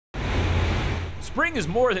Spring is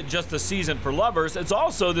more than just the season for lovers, it's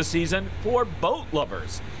also the season for boat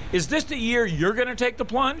lovers. Is this the year you're going to take the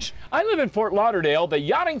plunge? I live in Fort Lauderdale, the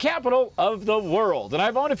yachting capital of the world, and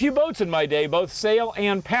I've owned a few boats in my day, both sail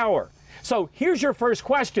and power. So here's your first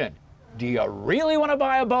question. Do you really want to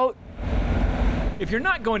buy a boat? If you're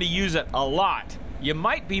not going to use it a lot, you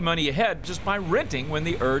might be money ahead just by renting when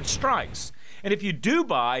the urge strikes. And if you do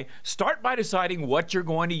buy, start by deciding what you're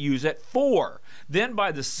going to use it for. Then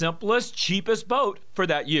buy the simplest, cheapest boat for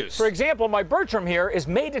that use. For example, my Bertram here is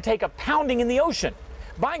made to take a pounding in the ocean.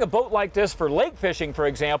 Buying a boat like this for lake fishing, for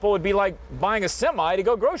example, would be like buying a semi to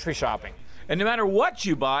go grocery shopping. And no matter what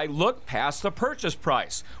you buy, look past the purchase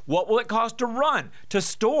price. What will it cost to run, to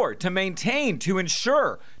store, to maintain, to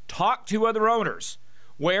insure? Talk to other owners.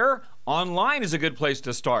 Where? Online is a good place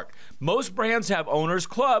to start. Most brands have owners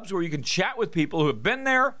clubs where you can chat with people who have been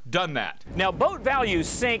there, done that. Now, boat values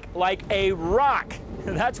sink like a rock.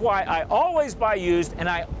 That's why I always buy used, and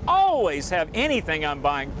I always have anything I'm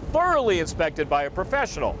buying thoroughly inspected by a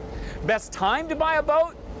professional. Best time to buy a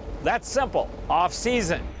boat? That's simple,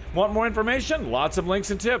 off-season. Want more information? Lots of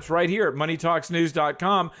links and tips right here at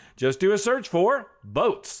moneytalksnews.com. Just do a search for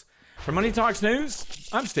boats. For Money Talks News,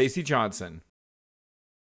 I'm Stacy Johnson.